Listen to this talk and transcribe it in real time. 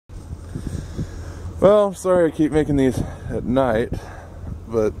Well, I'm sorry I keep making these at night,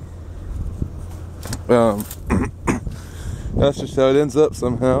 but that's just how it ends up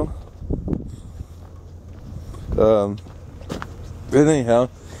somehow. Anyhow,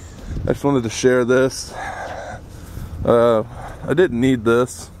 I just wanted to share this. I didn't need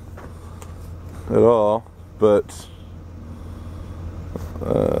this at all, but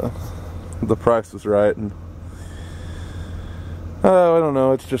the price was right, and I don't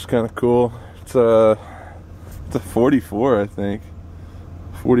know, it's just kind of cool. It's a 44, I think.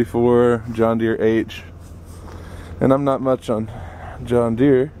 44 John Deere H. And I'm not much on John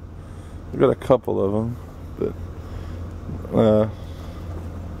Deere. I've got a couple of them, but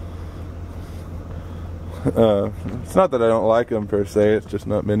it's not that I don't like them per se, it's just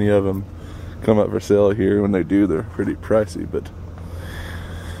not many of them come up for sale here. When they do, they're pretty pricey. But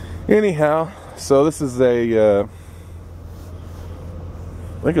anyhow, so this is a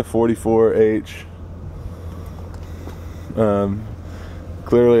I think a 44H.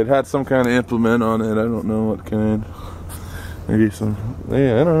 Clearly it had some kind of implement on it. I don't know what kind. Maybe some,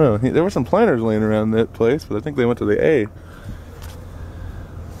 yeah, I don't know. There were some planters laying around that place, but I think they went to the A.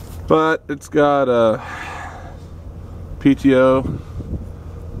 But it's got PTO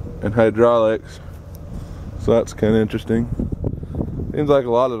and hydraulics, so that's kind of interesting. Seems like a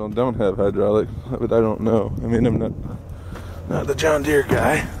lot of them don't have hydraulics, but I don't know. I mean, I'm not the John Deere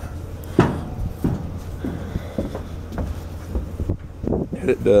guy.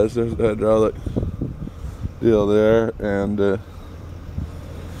 It does. There's the hydraulic deal there, and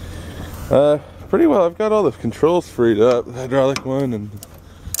pretty well. I've got all the controls freed up. The hydraulic one, and the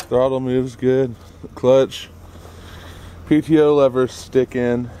throttle moves good. The clutch, PTO levers stick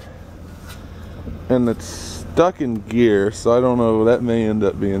in, and it's stuck in gear. So I don't know. That may end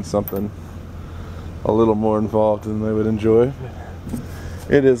up being something a little more involved than they would enjoy.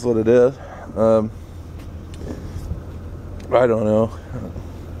 It is what it is. I don't know.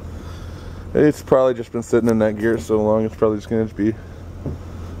 It's probably just been sitting in that gear so long, it's probably just going to be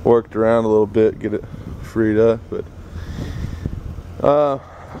worked around a little bit, get it freed up. But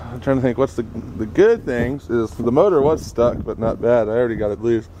I'm trying to think what's the good things is the motor was stuck, but not bad. I already got it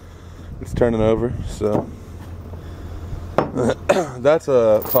loose. It's turning over, so that's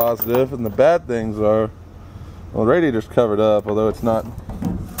a positive. And the bad things are, well, the radiator's covered up, although it's not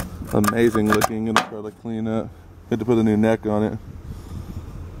amazing looking. It'll probably clean up. Had to put a new neck on it.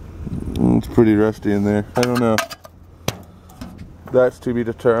 It's pretty rusty in there. I don't know. That's to be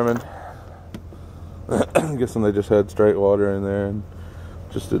determined. I'm guessing they just had straight water in there and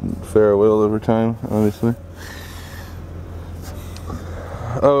just didn't fare well over time, obviously.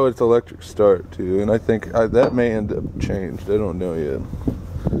 Oh, it's electric start too, and I think that may end up changed. I don't know yet.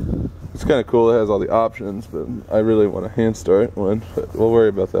 It's kind of cool. It has all the options, but I really want a hand start one. But we'll worry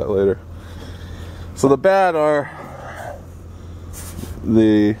about that later. So the bad are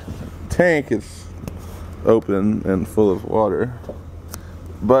the tank is open and full of water,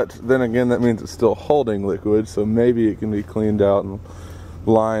 but then again that means it's still holding liquid, so maybe it can be cleaned out and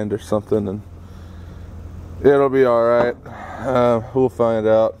lined or something, and it'll be alright. We'll find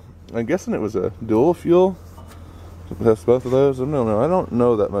out. I'm guessing it was a dual fuel. That's both of those. I don't know. I don't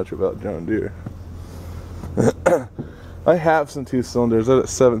know that much about John Deere. I have some 2-cylinders. I have a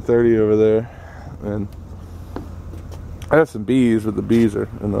 730 over there, and I have some Bs, but the Bs are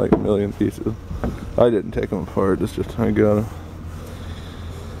in like a million pieces. I didn't take them apart. It's just I got them.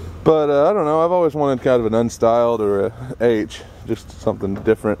 But I don't know. I've always wanted kind of an unstyled or a H, just something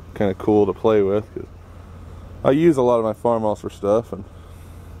different, kind of cool to play with. 'Cause I use a lot of my farmhouse for stuff, and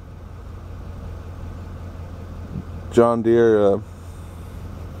John Deere.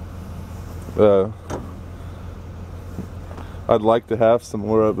 I'd like to have some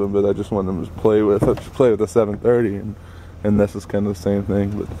more of them, but I just want them to play with. I just play with the 730, and this is kind of the same thing.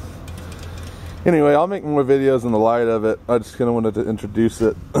 But anyway, I'll make more videos in the light of it. I just kind of wanted to introduce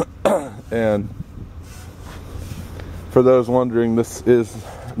it. And for those wondering, this is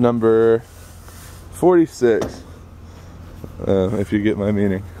number 46, if you get my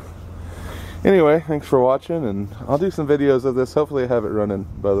meaning. Anyway, thanks for watching, and I'll do some videos of this. Hopefully I have it running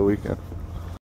by the weekend.